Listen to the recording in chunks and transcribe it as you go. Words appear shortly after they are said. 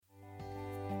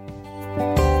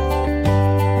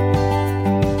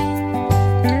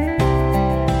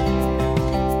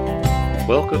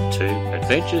Welcome to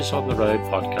Adventures on the Road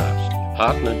podcast,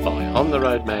 partnered by On the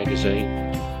Road magazine.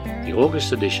 The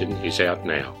August edition is out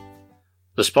now.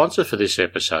 The sponsor for this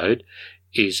episode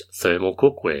is Thermal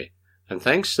Cookware, and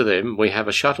thanks to them we have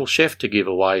a shuttle chef to give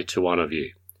away to one of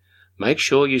you. Make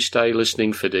sure you stay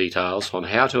listening for details on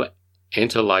how to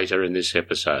enter later in this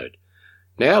episode.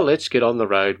 Now let's get on the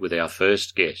road with our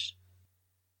first guest.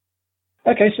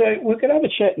 Okay, so we're going to have a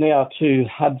chat now to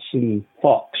Hudson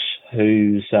Fox,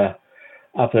 who's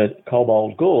up at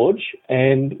Cobbold Gorge,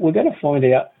 and we're going to find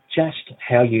out just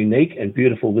how unique and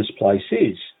beautiful this place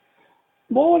is.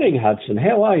 Morning, Hudson.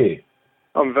 How are you?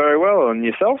 I'm very well. And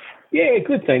yourself? Yeah,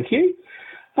 good, thank you.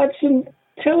 Hudson,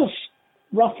 tell us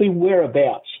roughly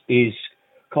whereabouts is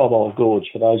Cobbold Gorge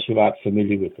for those who aren't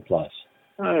familiar with the place.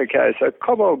 Okay, so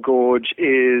Cobbold Gorge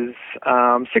is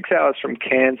 6 hours from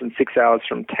Cairns and 6 hours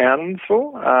from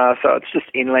Townsville. So it's just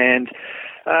inland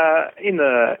in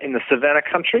the Savannah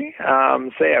country.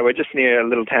 So yeah, we're just near a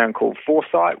little town called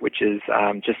Forsyth, which is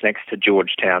just next to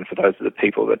Georgetown, for those of the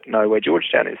people that know where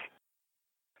Georgetown is.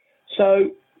 So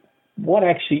what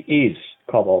actually is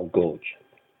Cobbold Gorge?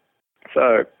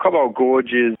 So Cobbold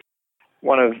Gorge is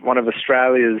one of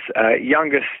Australia's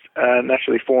youngest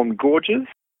naturally formed gorges.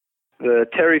 The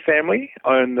Terry family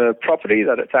own the property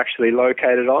that it's actually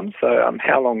located on, so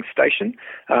Howlong Station,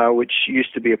 which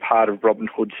used to be a part of Robin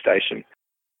Hood Station.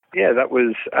 Yeah, that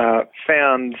was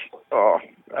found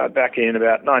back in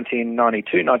about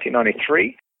 1992,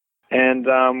 1993,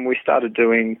 and we started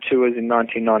doing tours in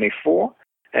 1994.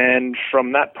 And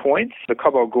from that point, the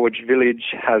Cobbold Gorge village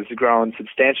has grown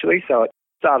substantially, so it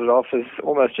started off as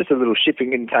almost just a little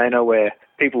shipping container where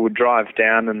people would drive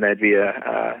down and there'd be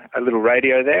a little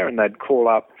radio there and they'd call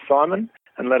up Simon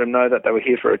and let him know that they were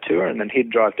here for a tour, and then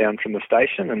he'd drive down from the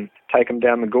station and take them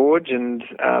down the gorge. And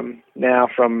now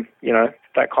from,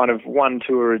 that kind of one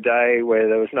tour a day where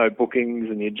there was no bookings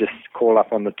and you'd just call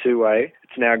up on the two-way,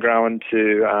 it's now grown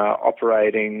to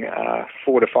operating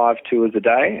 4 to 5 tours a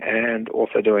day and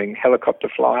also doing helicopter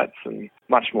flights and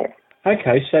much more.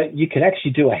 Okay, so you can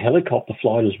actually do a helicopter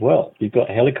flight as well. You've got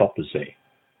helicopters there.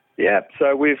 Yeah,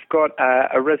 so we've got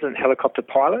a resident helicopter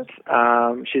pilot.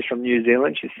 She's from New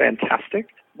Zealand. She's fantastic.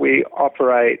 We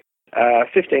operate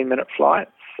 15-minute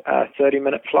flights,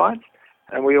 30-minute flights,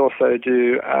 and we also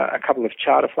do a couple of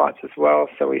charter flights as well.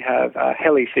 So we have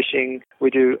heli fishing.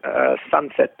 We do a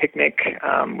sunset picnic,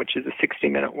 which is a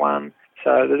 60-minute one.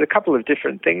 So there's a couple of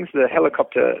different things. The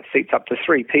helicopter seats up to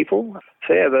 3 people.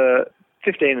 So yeah, the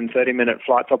 15 and 30-minute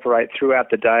flights operate throughout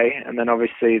the day, and then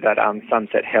obviously that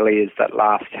sunset heli is that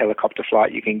last helicopter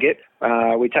flight you can get.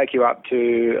 We take you up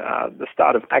to the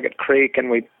start of Agate Creek, and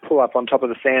we pull up on top of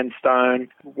the sandstone,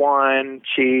 wine,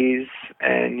 cheese,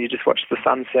 and you just watch the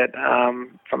sunset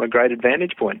from a great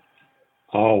advantage point.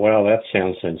 Oh, wow, that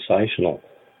sounds sensational.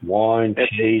 Wine,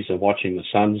 cheese, and watching the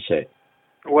sunset.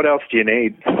 What else do you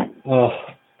need? Oh,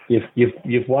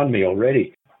 you've won me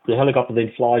already. The helicopter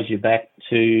then flies you back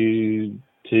to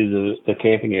the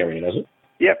camping area, does it?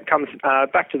 Yep, comes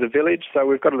back to the village. So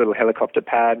we've got a little helicopter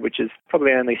pad, which is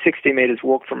probably only 60 metres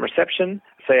walk from reception.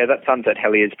 So yeah, that sunset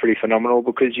heli is pretty phenomenal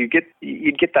because you'd get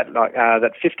that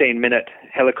that 15-minute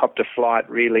helicopter flight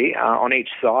really on each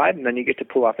side, and then you get to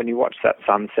pull up and you watch that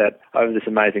sunset over this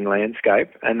amazing landscape,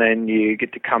 and then you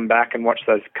get to come back and watch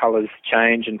those colours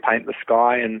change and paint the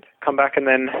sky, and come back and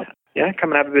then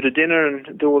come and have a bit of dinner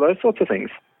and do all those sorts of things.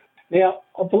 Now,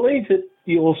 I believe that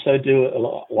you also do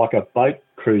like a boat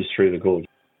cruise through the gorge.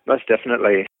 Most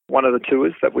definitely. One of the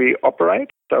tours that we operate.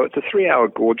 So it's a 3-hour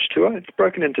gorge tour. It's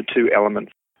broken into 2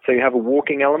 elements. So you have a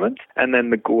walking element and then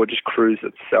the gorge cruise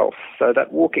itself. So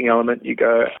that walking element, you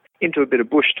go into a bit of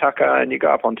bush tucker and you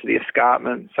go up onto the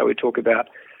escarpment. So we talk about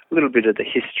a little bit of the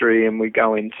history and we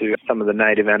go into some of the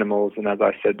native animals and, as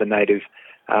I said, the native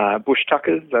bush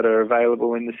tuckers that are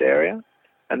available in this area.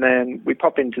 And then we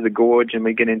pop into the gorge and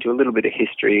we get into a little bit of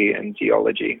history and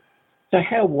geology. So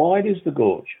how wide is the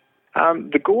gorge?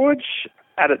 The gorge,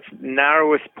 at its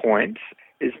narrowest point,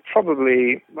 is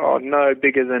probably no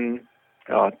bigger than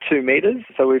 2 metres.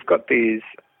 So we've got these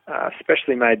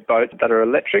specially made boats that are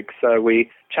electric. So we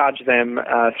charge them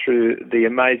through the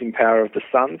amazing power of the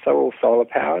sun, so all solar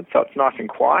powered. So it's nice and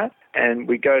quiet. And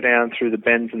we go down through the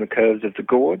bends and the curves of the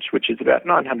gorge, which is about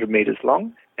 900 metres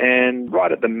long. And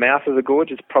right at the mouth of the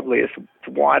gorge is probably its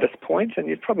widest point, and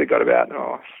you've probably got about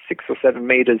 6 or 7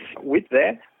 metres width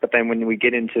there. But then when we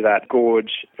get into that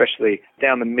gorge, especially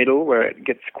down the middle where it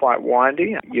gets quite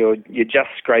windy, you're just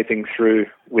scraping through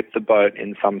with the boat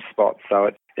in some spots. So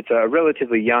it's a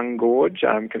relatively young gorge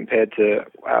compared to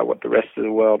what the rest of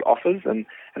the world offers, and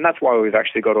that's why we've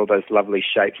actually got all those lovely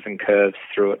shapes and curves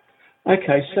through it.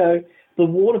 Okay, so the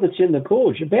water that's in the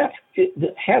gorge,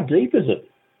 how deep is it?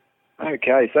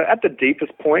 Okay, so at the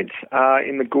deepest point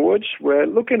in the gorge, we're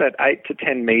looking at 8 to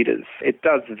 10 metres. It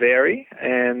does vary,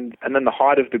 and then the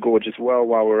height of the gorge as well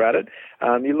while we're at it.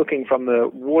 You're looking from the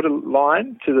water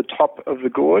line to the top of the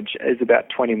gorge is about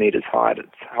 20 metres high at its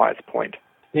highest point.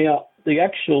 Now, the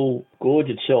actual gorge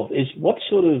itself, is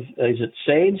it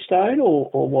sandstone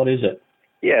or what is it?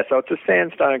 Yeah, so it's a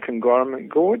sandstone conglomerate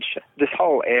gorge. This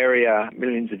whole area,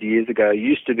 millions of years ago,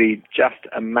 used to be just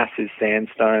a massive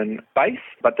sandstone base,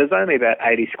 but there's only about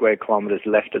 80 square kilometres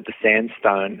left of the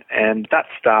sandstone, and that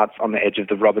starts on the edge of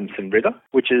the Robinson River,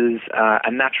 which is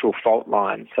a natural fault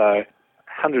line. So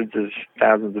hundreds of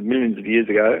thousands of millions of years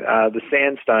ago, the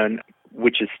sandstone,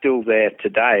 which is still there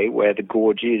today where the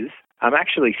gorge is,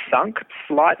 actually sunk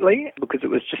slightly because it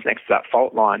was just next to that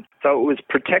fault line. So it was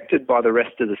protected by the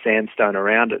rest of the sandstone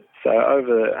around it. So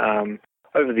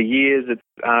over the years, it's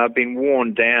been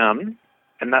worn down,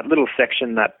 and that little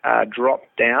section that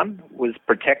dropped down was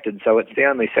protected. So it's the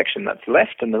only section that's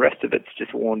left, and the rest of it's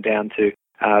just worn down to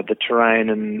the terrain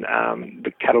and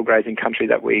the cattle grazing country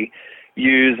that we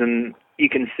use, and you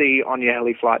can see on your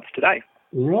heli flights today.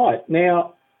 Right.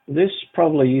 Now, this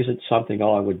probably isn't something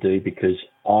I would do because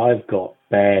I've got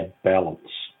bad balance.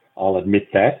 I'll admit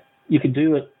that. You can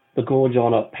do the gorge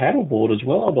on a paddleboard as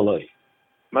well, I believe.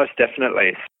 Most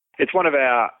definitely. It's one of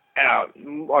our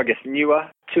I guess, newer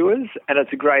tours, and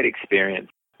it's a great experience.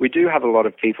 We do have a lot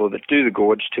of people that do the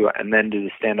gorge tour and then do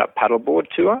the stand-up paddleboard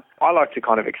tour. I like to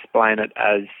kind of explain it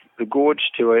as the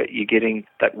gorge tour, you're getting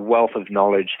that wealth of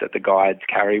knowledge that the guides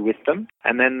carry with them.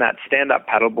 And then that stand-up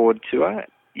paddleboard tour,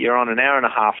 you're on an hour and a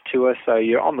half tour, so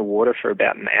you're on the water for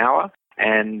about an hour,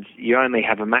 and you only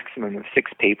have a maximum of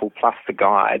 6 people plus the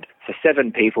guide. So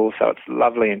 7 people, so it's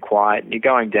lovely and quiet, and you're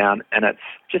going down, and it's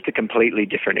just a completely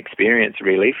different experience,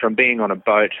 really, from being on a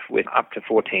boat with up to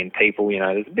 14 people. You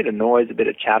know, there's a bit of noise, a bit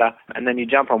of chatter, and then you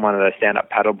jump on one of those stand-up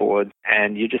paddleboards,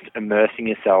 and you're just immersing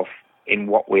yourself in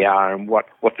what we are and what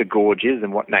the gorge is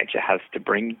and what nature has to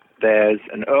bring. There's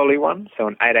an early one, so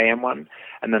an 8 a.m. one,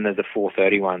 and then there's a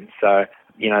 4:30 one. So,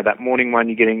 you know, that morning one,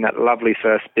 you're getting that lovely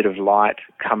first bit of light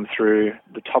come through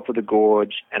the top of the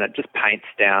gorge, and it just paints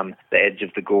down the edge of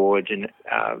the gorge and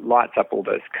lights up all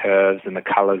those curves and the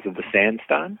colours of the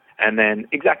sandstone. And then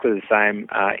exactly the same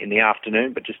in the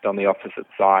afternoon, but just on the opposite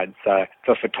side. So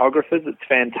for photographers, it's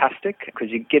fantastic because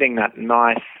you're getting that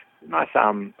nice,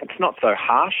 it's not so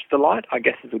harsh, the light, I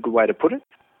guess is a good way to put it.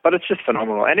 But it's just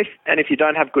phenomenal. And if you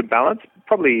don't have good balance,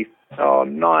 probably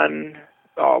 1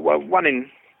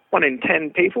 in 10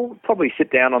 people probably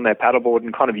sit down on their paddleboard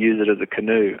and kind of use it as a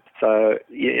canoe. So,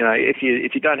 you know, if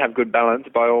you don't have good balance,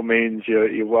 by all means,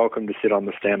 you're welcome to sit on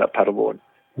the stand-up paddleboard.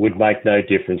 Would make no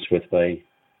difference with me.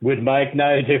 Would make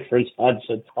no difference,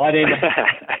 Hudson.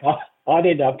 I'd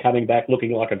end up coming back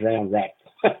looking like a drowned rat.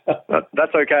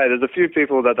 That's okay. There's a few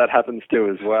people that happens to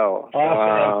as well. So,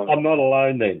 I'm not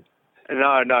alone then.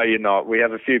 No, you're not. We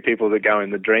have a few people that go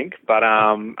in the drink, but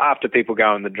after people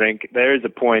go in the drink, there is a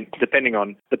point, depending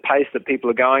on the pace that people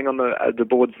are going on the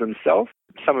boards themselves.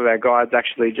 Some of our guides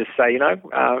actually just say,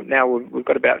 now we've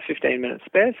got about 15 minutes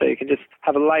spare, so you can just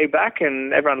have a lay back,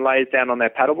 and everyone lays down on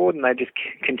their paddleboard, and they just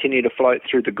continue to float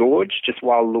through the gorge just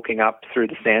while looking up through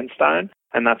the sandstone,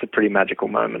 and that's a pretty magical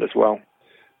moment as well.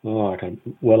 Oh, I can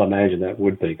well imagine that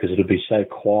would be, because it would be so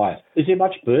quiet. Is there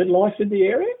much bird life in the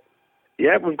area?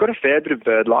 Yeah, we've got a fair bit of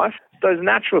bird life. Those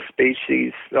natural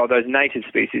species, or those native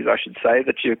species, I should say,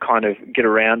 that you kind of get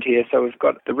around here. So we've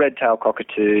got the red-tailed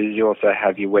cockatoos. You also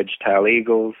have your wedge-tailed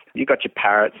eagles. You've got your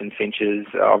parrots and finches.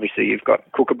 Obviously, you've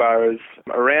got kookaburras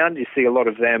around. You see a lot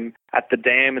of them at the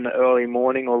dam in the early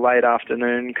morning or late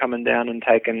afternoon coming down and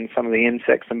taking some of the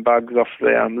insects and bugs off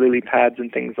the lily pads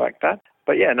and things like that.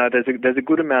 But yeah, no, there's a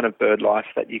good amount of bird life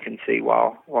that you can see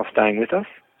while staying with us.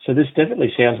 So this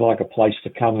definitely sounds like a place to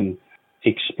come and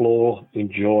explore,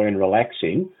 enjoy and relax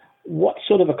in. What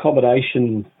sort of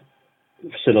accommodation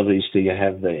facilities do you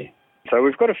have there? So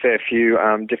we've got a fair few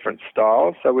different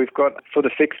styles. So we've got, for the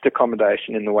fixed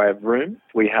accommodation in the way of rooms,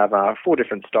 we have 4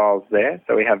 different styles there.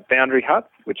 So we have boundary huts,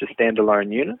 which are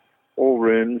standalone units. All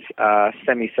rooms are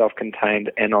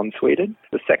semi-self-contained and en-suited.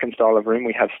 The second style of room,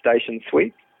 we have station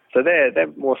suites. So they're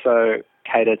more so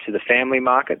cater to the family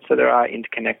market. So there are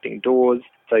interconnecting doors.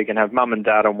 So you can have mum and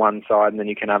dad on one side, and then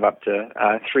you can have up to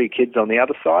 3 kids on the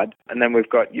other side. And then we've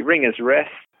got your ringer's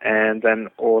rest, and then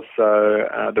also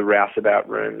the rouseabout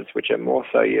rooms, which are more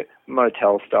so your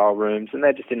motel-style rooms. And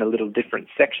they're just in a little different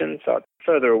section, so it's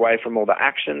further away from all the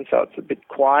action, so it's a bit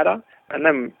quieter. And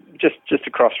then just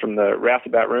across from the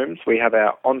rouseabout rooms, we have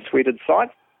our en-suited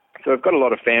sites. So we've got a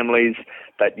lot of families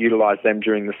that utilise them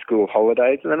during the school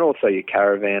holidays, and then also your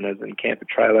caravanners and camper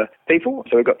trailer people.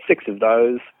 So we've got 6 of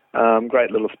those.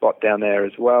 Great little spot down there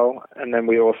as well. And then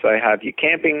we also have your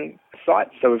camping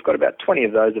sites. So we've got about 20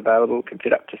 of those available, can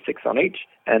fit up to 6 on each.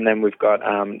 And then we've got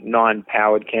 9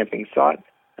 powered camping sites.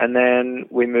 And then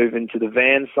we move into the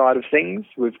van side of things.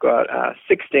 We've got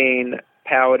 16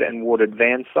 powered and watered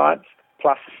van sites,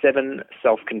 plus 7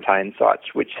 self-contained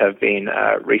sites, which have been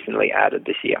recently added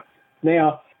this year.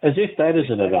 Now, as if that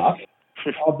isn't enough,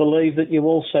 I believe that you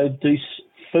also do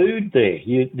food there.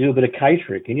 You do a bit of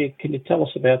catering. Can you tell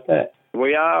us about that?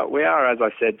 We are, as I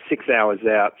said, 6 hours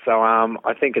out. So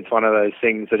I think it's one of those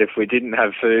things that if we didn't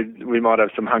have food, we might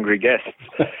have some hungry guests.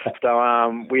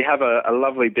 So we have a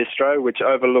lovely bistro which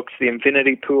overlooks the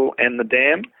infinity pool and the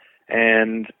dam.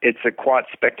 And it's a quite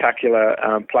spectacular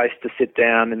place to sit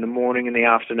down in the morning and the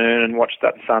afternoon and watch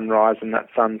that sunrise and that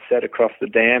sunset across the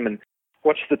dam and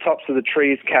watch the tops of the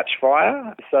trees catch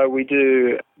fire. So we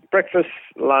do breakfast,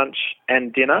 lunch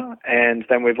and dinner, and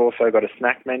then we've also got a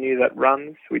snack menu that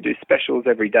runs. We do specials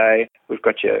every day. We've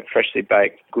got your freshly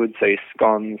baked goods, so your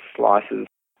scones, slices,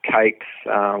 cakes.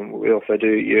 We also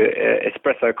do your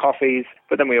espresso coffees,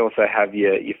 but then we also have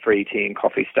your free tea and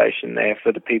coffee station there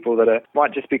for the people that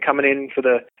might just be coming in for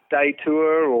the day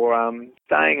tour or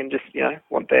staying and just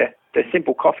want their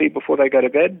simple coffee before they go to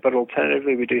bed. But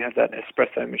alternatively, we do have that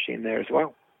espresso machine there as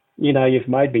well. You've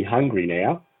made me hungry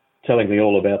now, telling me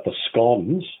all about the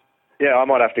scones. Yeah, I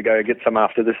might have to go get some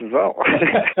after this as well.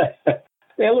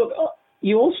 Now, look,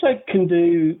 you also can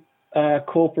do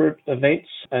corporate events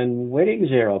and weddings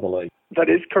there, I believe. That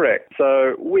is correct.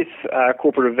 So with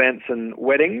corporate events and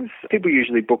weddings, people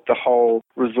usually book the whole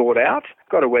resort out.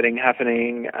 Got a wedding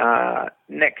happening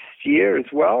next year as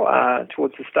well,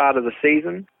 towards the start of the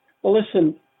season. Well,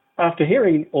 listen, after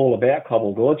hearing all about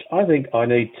Cobble Gorge, I think I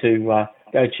need to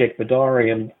go check the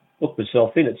diary and look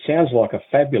myself in. It sounds like a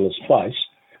fabulous place.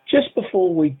 Just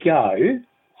before we go,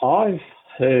 I've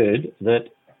heard that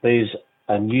there's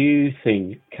a new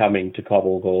thing coming to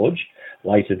Cobble Gorge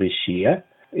later this year.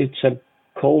 It's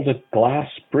called a glass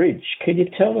bridge. Can you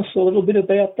tell us a little bit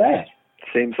about that?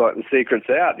 Seems like the secret's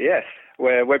out, yes.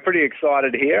 We're pretty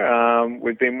excited here.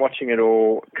 We've been watching it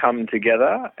all come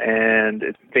together, and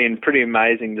it's been pretty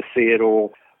amazing to see it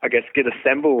all, I guess, get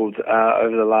assembled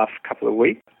over the last couple of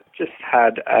weeks. Just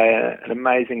had an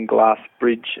amazing glass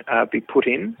bridge be put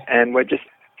in, and we're just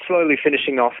slowly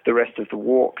finishing off the rest of the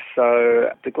walk. So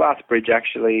the glass bridge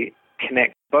actually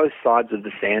connects both sides of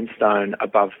the sandstone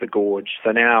above the gorge.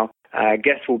 So now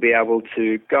guests will be able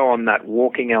to go on that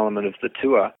walking element of the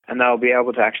tour, and they'll be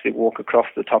able to actually walk across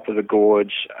the top of the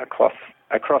gorge, across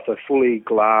a fully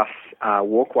glass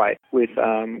walkway with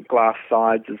glass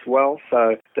sides as well.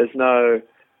 So there's no,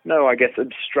 I guess,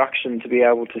 obstruction to be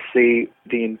able to see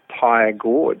the entire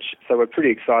gorge. So we're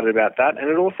pretty excited about that. And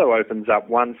it also opens up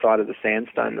one side of the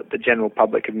sandstone that the general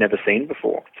public have never seen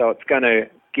before. So it's going to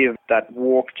give that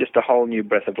walk just a whole new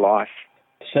breath of life.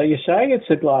 So you're saying it's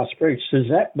a glass bridge. Does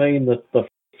that mean that the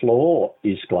floor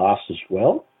is glass as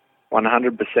well?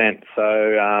 100%.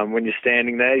 So when you're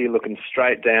standing there, you're looking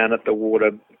straight down at the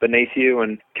water beneath you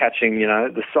and catching,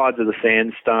 the sides of the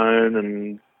sandstone,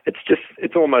 and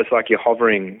it's almost like you're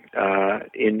hovering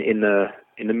in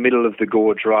the middle of the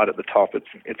gorge right at the top.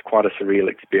 It's quite a surreal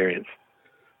experience.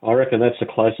 I reckon that's the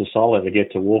closest I'll ever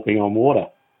get to walking on water.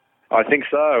 I think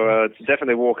so. It's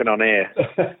definitely walking on air.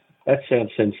 That sounds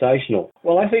sensational.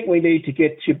 Well, I think we need to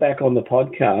get you back on the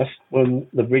podcast when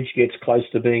the bridge gets close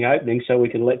to being opening so we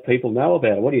can let people know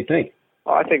about it. What do you think?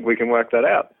 I think we can work that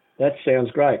out. That sounds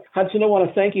great. Hudson, I want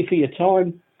to thank you for your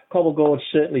time. Cobble Gorge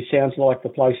certainly sounds like the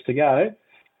place to go.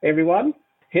 Everyone,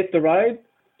 hit the road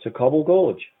to Cobble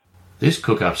Gorge. This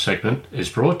cook-up segment is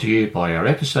brought to you by our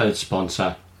episode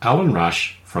sponsor, Alan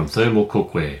Rush from Thermal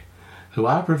Cookware, who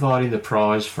are providing the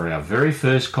prize for our very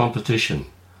first competition,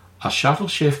 a Shuttle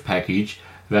Chef package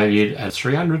valued at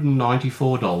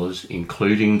 $394,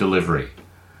 including delivery.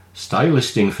 Stay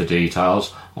listening for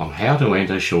details on how to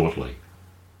enter shortly.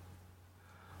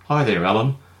 Hi there,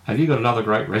 Alan. Have you got another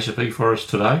great recipe for us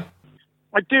today?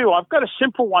 I do. I've got a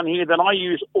simple one here that I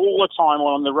use all the time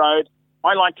on the road.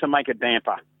 I like to make a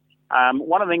damper.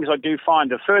 One of the things I do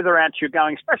find, the further out you're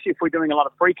going, especially if we're doing a lot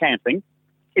of free camping,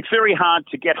 it's very hard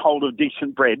to get hold of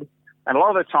decent bread. And a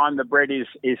lot of the time the bread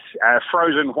is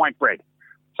frozen white bread.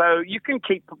 So you can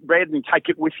keep bread and take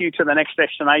it with you to the next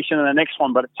destination and the next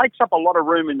one, but it takes up a lot of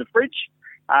room in the fridge.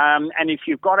 And if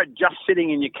you've got it just sitting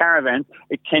in your caravan,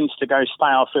 it tends to go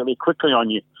stale fairly quickly on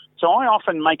you. So I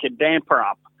often make a damper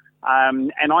up.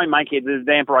 And I make it a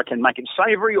damper. I can make it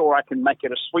savoury, or I can make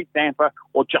it a sweet damper,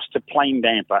 or just a plain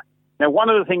damper. Now, one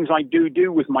of the things I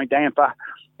do with my damper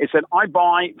is that I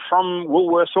buy from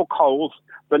Woolworths or Coles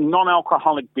the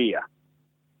non-alcoholic beer.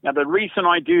 Now, the reason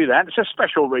I do that, it's a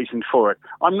special reason for it.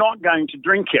 I'm not going to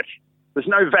drink it. There's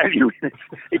no value in it.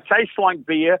 It tastes like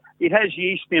beer. It has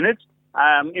yeast in it.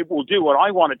 It will do what I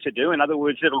want it to do. In other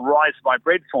words, it'll rise my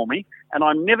bread for me. And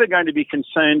I'm never going to be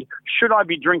concerned, should I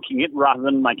be drinking it rather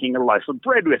than making a loaf of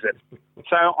bread with it?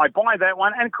 So I buy that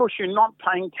one. And, of course, you're not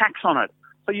paying tax on it.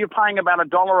 So you're paying about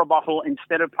 $1 a bottle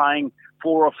instead of paying $4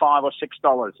 or $5 or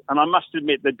 $6. And I must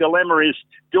admit, the dilemma is,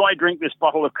 do I drink this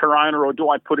bottle of Corona or do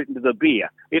I put it into the beer?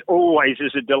 It always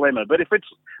is a dilemma. But if it's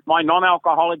my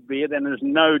non-alcoholic beer, then there's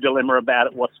no dilemma about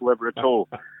it whatsoever at all.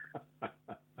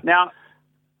 Now,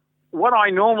 what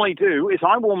I normally do is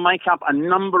I will make up a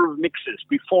number of mixes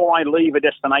before I leave a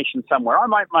destination somewhere. I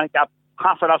might make up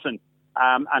half a dozen,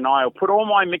 and I'll put all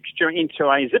my mixture into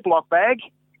a Ziploc bag,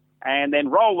 and then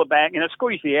roll the bag,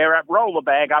 squeeze the air out, roll the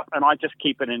bag up, and I just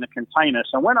keep it in a container.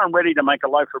 So when I'm ready to make a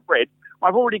loaf of bread,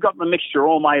 I've already got the mixture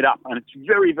all made up, and it's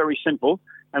very, very simple.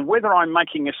 And whether I'm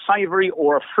making a savoury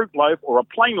or a fruit loaf or a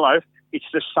plain loaf, it's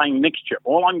the same mixture.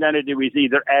 All I'm going to do is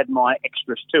either add my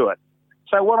extras to it.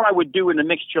 So what I would do in a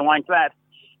mixture like that,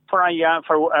 for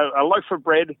a loaf of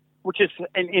bread, which is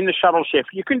in the Shuttle Chef,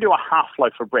 you can do a half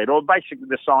loaf of bread, or basically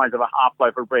the size of a half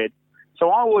loaf of bread.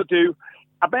 So I will do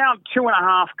about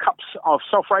 2.5 cups of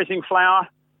self-raising flour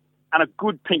and a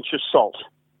good pinch of salt.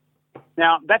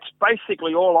 Now, that's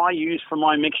basically all I use for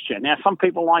my mixture. Now, some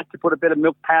people like to put a bit of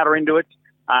milk powder into it,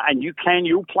 and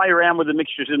you'll play around with the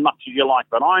mixtures as much as you like,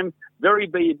 but I'm very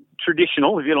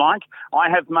traditional, if you like. I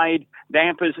have made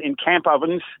dampers in camp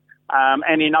ovens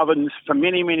and in ovens for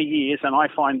many, many years, and I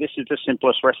find this is the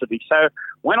simplest recipe. So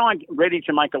when I'm ready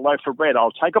to make a loaf of bread,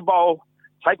 I'll take a bowl,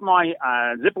 take my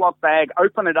Ziploc bag,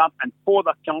 open it up, and pour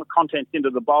the contents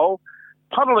into the bowl,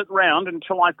 puddle it round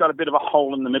until I've got a bit of a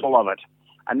hole in the middle of it.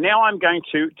 And now I'm going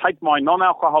to take my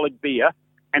non-alcoholic beer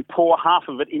and pour half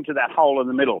of it into that hole in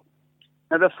the middle.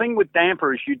 Now, the thing with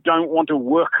damper is you don't want to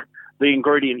work the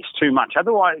ingredients too much.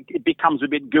 Otherwise, it becomes a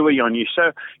bit gooey on you.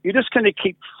 So you're just going to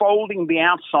keep folding the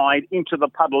outside into the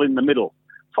puddle in the middle.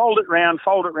 Fold it round,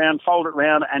 fold it round, fold it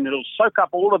round, and it'll soak up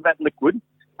all of that liquid.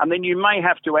 And then you may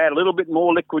have to add a little bit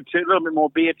more liquid to it, a little bit more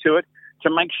beer to it, to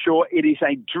make sure it is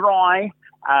a dry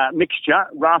mixture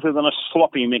rather than a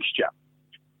sloppy mixture.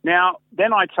 Now,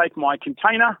 then I take my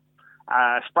container,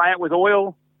 spray it with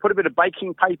oil, put a bit of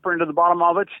baking paper into the bottom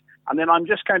of it, and then I'm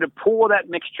just going to pour that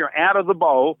mixture out of the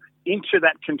bowl into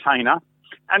that container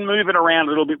and move it around a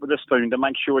little bit with a spoon to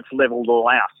make sure it's leveled all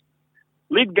out.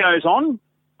 Lid goes on,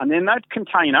 and then that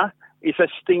container is a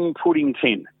steam pudding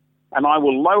tin. And I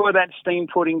will lower that steam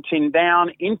pudding tin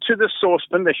down into the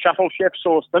saucepan, the Shuttle Chef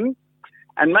saucepan,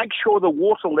 and make sure the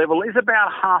water level is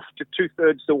about half to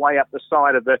 2/3 the way up the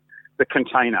side of the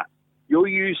container. You're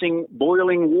using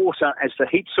boiling water as the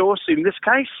heat source in this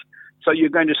case, so you're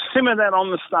going to simmer that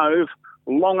on the stove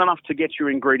long enough to get your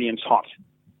ingredients hot.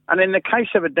 And in the case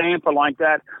of a damper like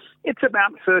that, it's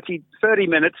about 30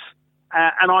 minutes,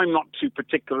 and I'm not too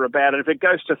particular about it. If it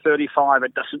goes to 35,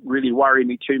 it doesn't really worry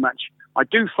me too much. I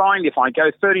do find if I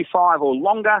go 35 or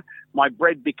longer, my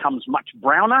bread becomes much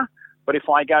browner, but if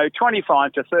I go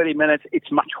 25 to 30 minutes,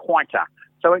 it's much whiter.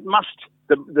 So it must,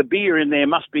 the beer in there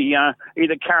must be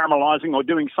either caramelizing or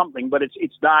doing something, but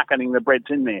it's darkening the breads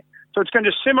in there. So it's going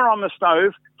to simmer on the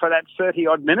stove for that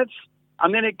 30-odd minutes,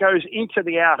 and then it goes into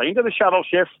the Shuttle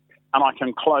Chef, and I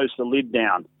can close the lid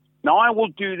down. Now, I will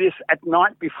do this at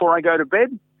night before I go to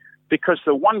bed, because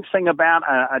the one thing about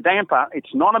a damper,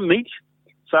 it's not a meat,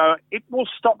 so it will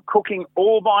stop cooking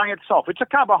all by itself. It's a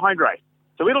carbohydrate,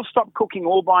 so it'll stop cooking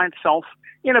all by itself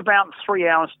in about 3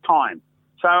 hours' time.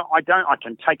 So I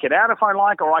can take it out if I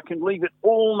like, or I can leave it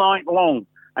all night long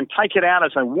and take it out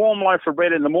as a warm loaf of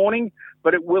bread in the morning,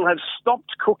 but it will have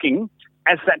stopped cooking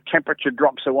as that temperature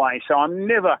drops away. So I'm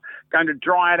never going to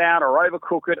dry it out or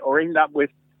overcook it or end up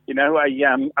with,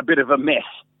 a bit of a mess.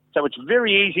 So it's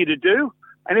very easy to do.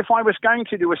 And if I was going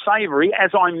to do a savoury,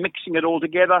 as I'm mixing it all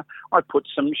together, I put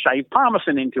some shaved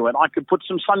parmesan into it. I could put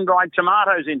some sun-dried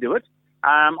tomatoes into it.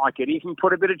 I could even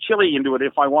put a bit of chili into it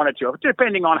if I wanted to,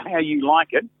 depending on how you like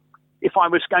it. If I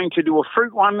was going to do a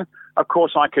fruit one, of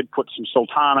course, I could put some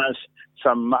sultanas,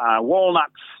 some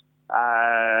walnuts,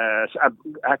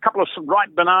 a couple of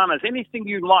ripe bananas, anything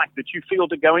you like that you feel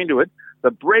to go into it. The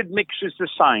bread mix is the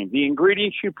same. The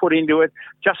ingredients you put into it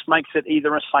just makes it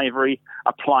either a savoury,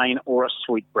 a plain, or a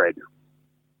sweet bread.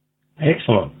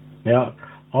 Excellent. Now,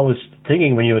 I was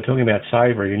thinking when you were talking about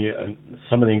savoury and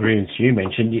some of the ingredients you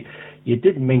mentioned, you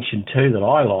did mention two that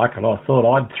I like, and I thought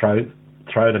I'd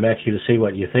throw them at you to see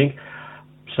what you think.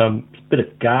 Some bit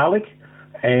of garlic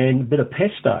and a bit of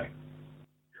pesto.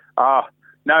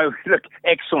 No, look,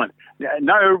 excellent.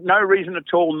 No reason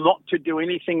at all not to do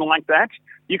anything like that.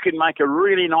 You can make a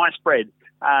really nice bread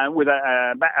with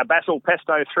a basil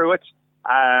pesto through it,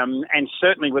 and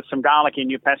certainly with some garlic in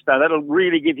your pesto. That'll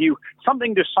really give you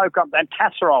something to soak up that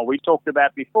casserole we talked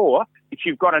about before. If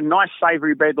you've got a nice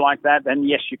savoury bread like that, then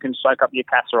yes, you can soak up your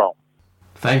casserole.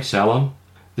 Thanks, Alan.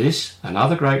 This and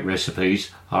other great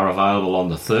recipes are available on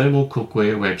the Thermal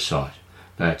Cookware website.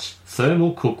 That's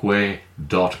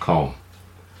thermalcookware.com.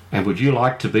 And would you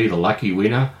like to be the lucky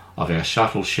winner of our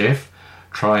Shuttle Chef?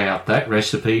 Try out that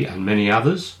recipe and many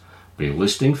others. Be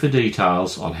listening for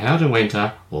details on how to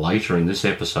enter later in this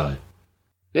episode.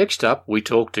 Next up, we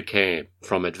talk to Cam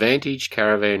from Advantage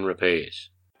Caravan Repairs.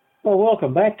 Well,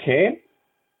 welcome back, Cam.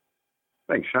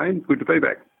 Thanks, Shane. Good to be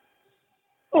back.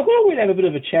 I thought we'd have a bit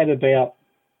of a chat about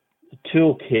the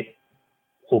toolkit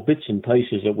or bits and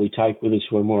pieces that we take with us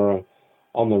when we're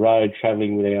on the road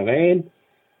travelling with our van.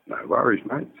 No worries,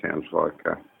 mate. Sounds like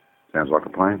a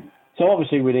plan. So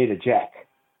obviously we need a jack.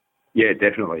 Yeah,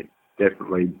 definitely.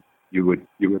 You would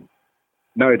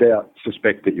no doubt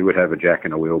suspect that you would have a jack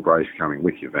and a wheel brace coming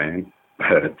with your van,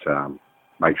 but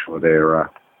make sure they're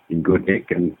in good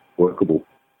nick and workable.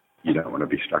 You don't want to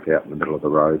be stuck out in the middle of the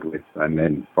road with and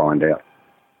then find out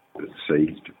that it's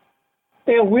seized.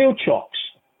 Now, wheel chocks.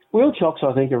 Wheel chocks,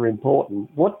 I think, are important.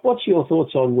 What's your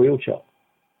thoughts on wheel chock?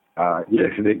 Yeah,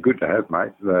 they're good to have,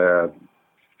 mate. They're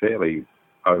fairly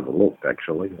overlooked,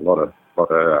 actually. A lot of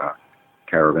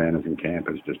caravanners and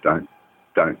campers just don't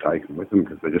take them with them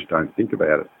because they just don't think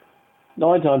about it.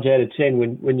 9 times out of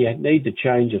 10, when you need to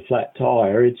change a flat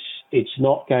tyre, it's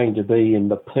not going to be in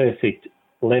the perfect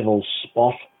level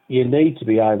spot. You need to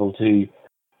be able to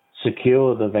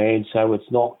secure the van so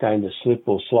it's not going to slip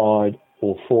or slide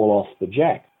or fall off the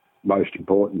jack. Most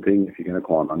important thing, if you're going to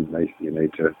climb underneath, you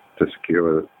need to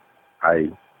secure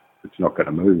it's not going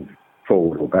to move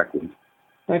forward or backwards.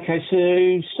 Okay,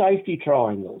 so safety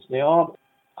triangles. Now,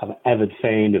 I'm an avid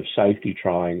fan of safety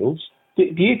triangles. Do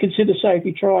you consider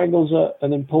safety triangles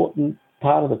an important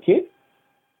part of the kit?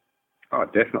 Oh,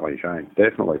 definitely, Shane,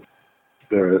 definitely.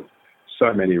 There are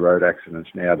so many road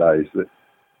accidents nowadays that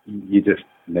you just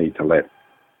need to let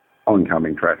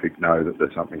oncoming traffic know that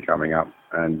there's something coming up,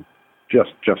 and just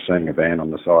seeing a van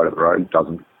on the side of the road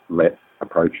doesn't let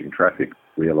approaching traffic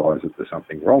realise that there's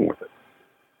something wrong with it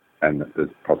and that there's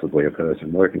possibly a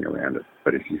person working around it.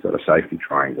 But if you've got a safety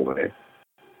triangle there,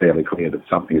 fairly clear that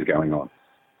something's going on.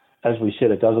 As we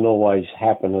said, it doesn't always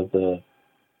happen at the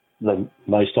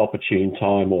most opportune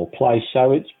time or place,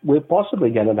 so we're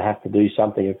possibly going to have to do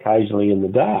something occasionally in the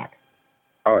dark.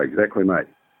 Oh, exactly, mate.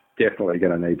 Definitely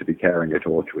going to need to be carrying a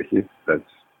torch with you. That's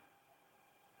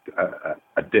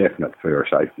a definite for a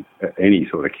safety. Any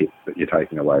sort of kit that you're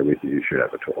taking away with you should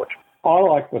have a torch. I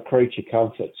like my creature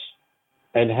comforts,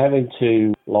 and having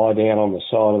to lie down on the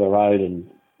side of the road and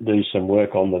do some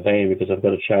work on the van because I've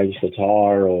got to change the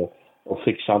tyre or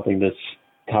fix something that's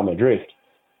come adrift.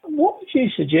 What would you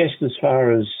suggest as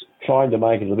far as trying to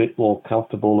make it a bit more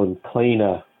comfortable and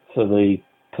cleaner for the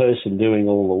person doing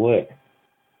all the work?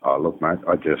 Oh, look, mate,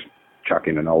 I just chuck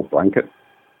in an old blanket.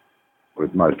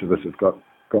 Most of us have got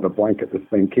a blanket that's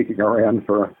been kicking around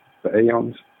for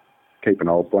eons. Keep an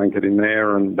old blanket in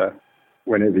there, and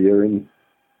whenever you're in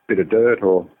a bit of dirt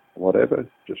or whatever,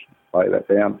 just lay that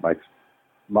down. It makes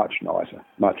much nicer,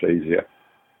 much easier.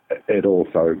 It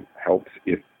also helps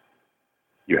if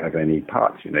you have any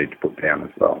parts you need to put down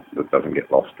as well that doesn't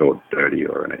get lost or dirty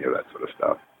or any of that sort of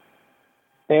stuff.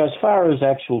 Now, as far as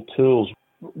actual tools,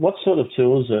 what sort of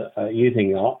tools are you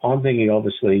thinking? I'm thinking,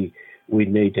 obviously,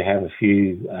 we'd need to have a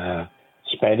few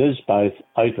spanners, both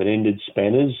open-ended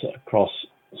spanners across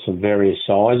some various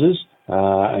sizes,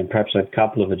 and perhaps a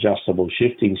couple of adjustable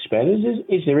shifting spanners.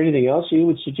 Is there anything else you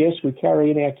would suggest we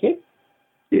carry in our kit?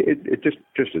 Yeah, it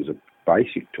just as a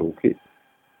basic toolkit,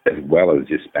 as well as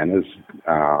your spanners,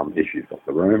 if you've got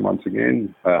the room, once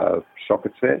again,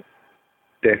 socket set.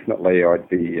 Definitely I'd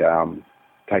be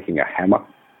taking a hammer,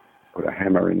 put a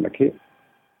hammer in the kit,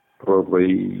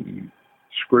 probably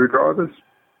screwdrivers.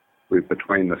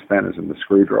 Between the spanners and the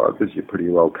screwdrivers, you pretty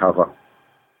well cover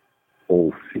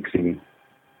all fixing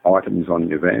items on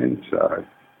your van, so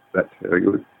that's very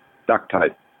good. Duct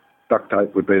tape. Duct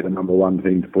tape would be the number one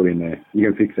thing to put in there.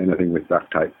 You can fix anything with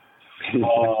duct tape.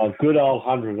 Oh, good old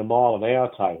 100 mile an hour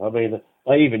tape. I mean,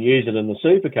 they even use it in the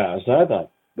supercars, don't they?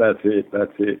 That's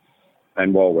it.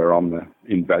 And while we're on the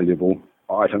invaluable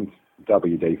items,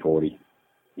 WD-40.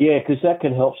 Yeah, because that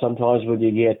can help sometimes when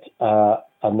you get a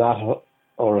nut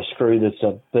or a screw that's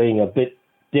being a bit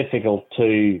difficult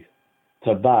to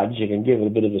budge. You can give it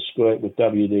a bit of a squirt with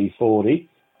WD-40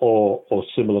 or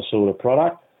similar sort of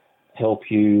product. help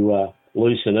you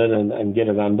loosen it and get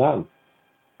it undone.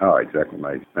 Oh, exactly,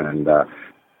 mate. And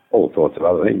all sorts of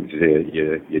other things.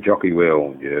 Your jockey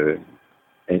wheel,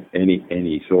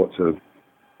 any sorts of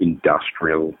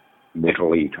industrial,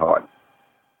 metal-y type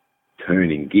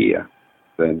turning gear,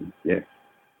 then, yeah,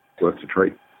 works a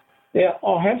treat. Yeah,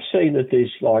 I have seen that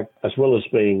there's, like, as well as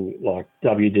being like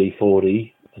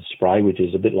WD-40 spray, which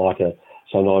is a bit like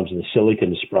sometimes the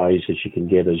silicone sprays that you can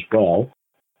get as well.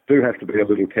 Do have to be a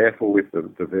little careful with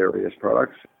the various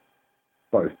products.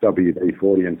 Both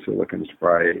WD-40 and silicone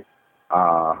spray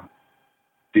are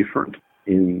different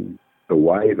in the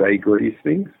way they grease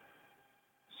things.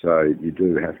 So you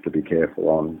do have to be careful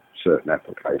on certain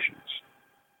applications.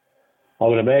 I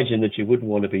would imagine that you wouldn't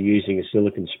want to be using a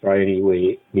silicone spray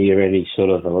anywhere near any sort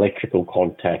of electrical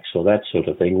contacts or that sort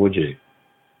of thing, would you?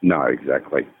 No,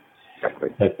 exactly.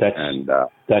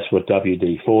 That's what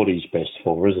WD-40 is best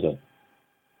for, isn't it?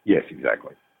 Yes,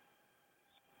 exactly.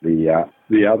 The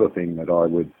other thing that I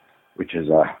would, which is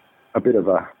a bit of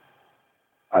a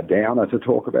downer to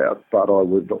talk about, but I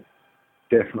would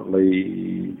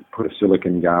definitely put a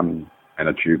silicone gun and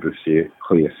a tube of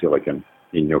clear silicone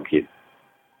in your kit.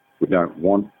 We don't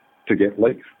want to get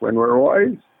leaks when we're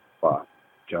away, but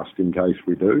just in case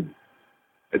we do,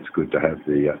 it's good to have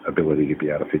the ability to be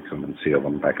able to fix them and seal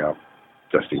them back up,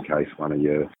 just in case one of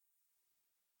your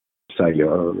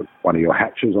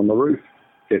hatches on the roof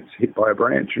gets hit by a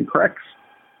branch and cracks.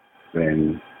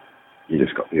 Then you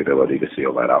just got the ability to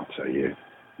seal that up so you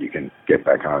can get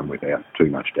back home without too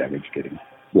much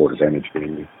water damage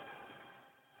getting you.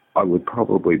 I would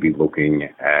probably be looking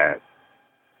at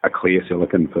a clear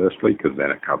silicone firstly, because then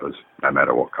it covers no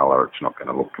matter what colour. It's not going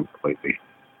to look completely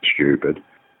stupid.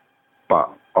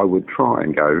 But I would try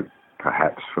and go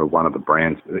perhaps for one of the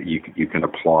brands that you can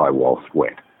apply whilst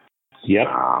wet. Yep.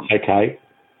 Okay.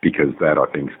 Because that, I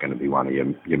think, is going to be one of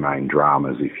your main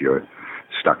dramas if you're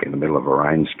stuck in the middle of a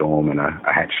rainstorm and a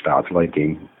hatch starts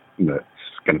leaking. It's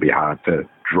going to be hard to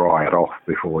dry it off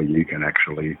before you can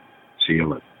actually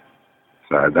seal it.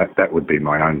 So that would be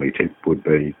my only tip, would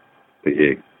be that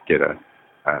you get a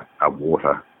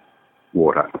water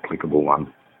applicable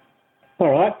one.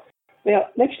 All right. Now,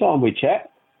 next time we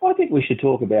chat, I think we should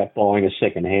talk about buying a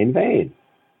second-hand van.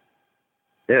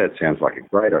 Yeah, it sounds like a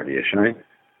great idea, Shane.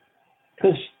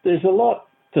 Because there's a lot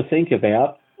to think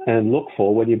about and look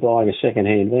for when you're buying a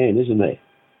second-hand van, isn't there?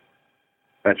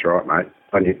 That's right, mate.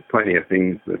 Plenty of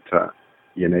things that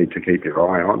you need to keep your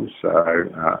eye on. So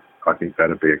I think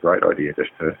that'd be a great idea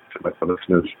just to let the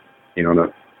listeners in on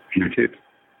a few tips.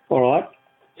 All right.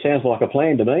 Sounds like a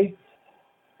plan to me.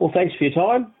 Well, thanks for your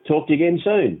time. Talk to you again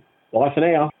soon. Bye for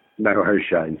now. No worries,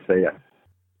 Shane. See ya.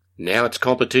 Now it's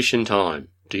competition time.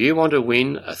 Do you want to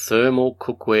win a thermal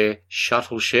cookware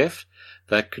shuttle chef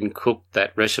that can cook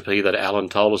that recipe that Alan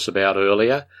told us about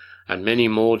earlier and many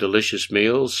more delicious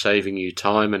meals, saving you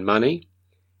time and money?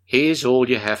 Here's all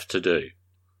you have to do.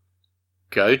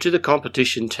 Go to the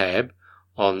competition tab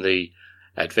on the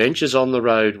Adventures on the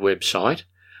Road website,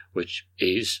 which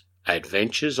is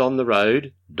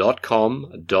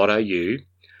adventuresontheroad.com.au.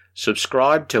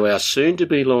 Subscribe to our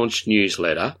soon-to-be-launched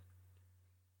newsletter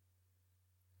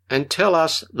and tell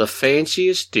us the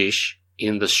fanciest dish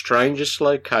in the strangest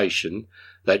location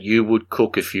that you would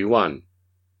cook if you won.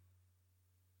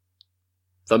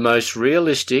 The most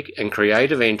realistic and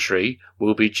creative entry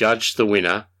will be judged the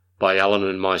winner by Alan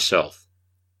and myself.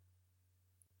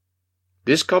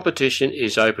 This competition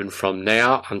is open from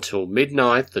now until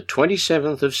midnight, the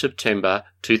 27th of September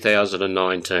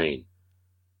 2019.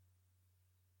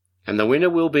 And the winner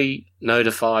will be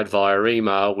notified via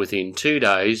email within 2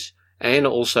 days and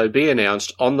also be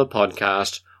announced on the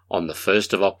podcast on the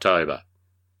 1st of October.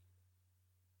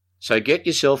 So get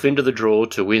yourself into the draw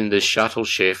to win this shuttle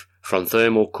chef from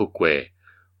Thermal Cookware.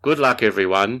 Good luck,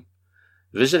 everyone.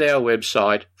 Visit our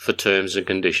website for terms and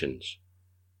conditions.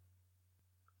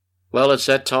 Well, it's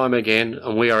that time again,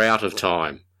 and we are out of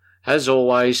time. As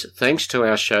always, thanks to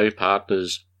our show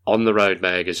partners On the Road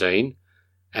magazine,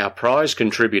 our prize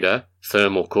contributor,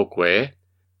 Thermal Cookware,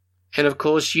 and of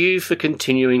course you for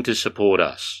continuing to support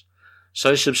us.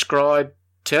 So subscribe,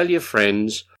 tell your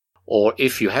friends, or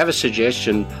if you have a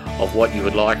suggestion of what you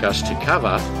would like us to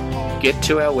cover, get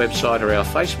to our website or our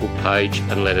Facebook page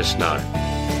and let us know.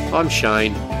 I'm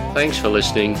Shane, thanks for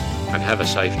listening and have a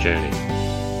safe journey.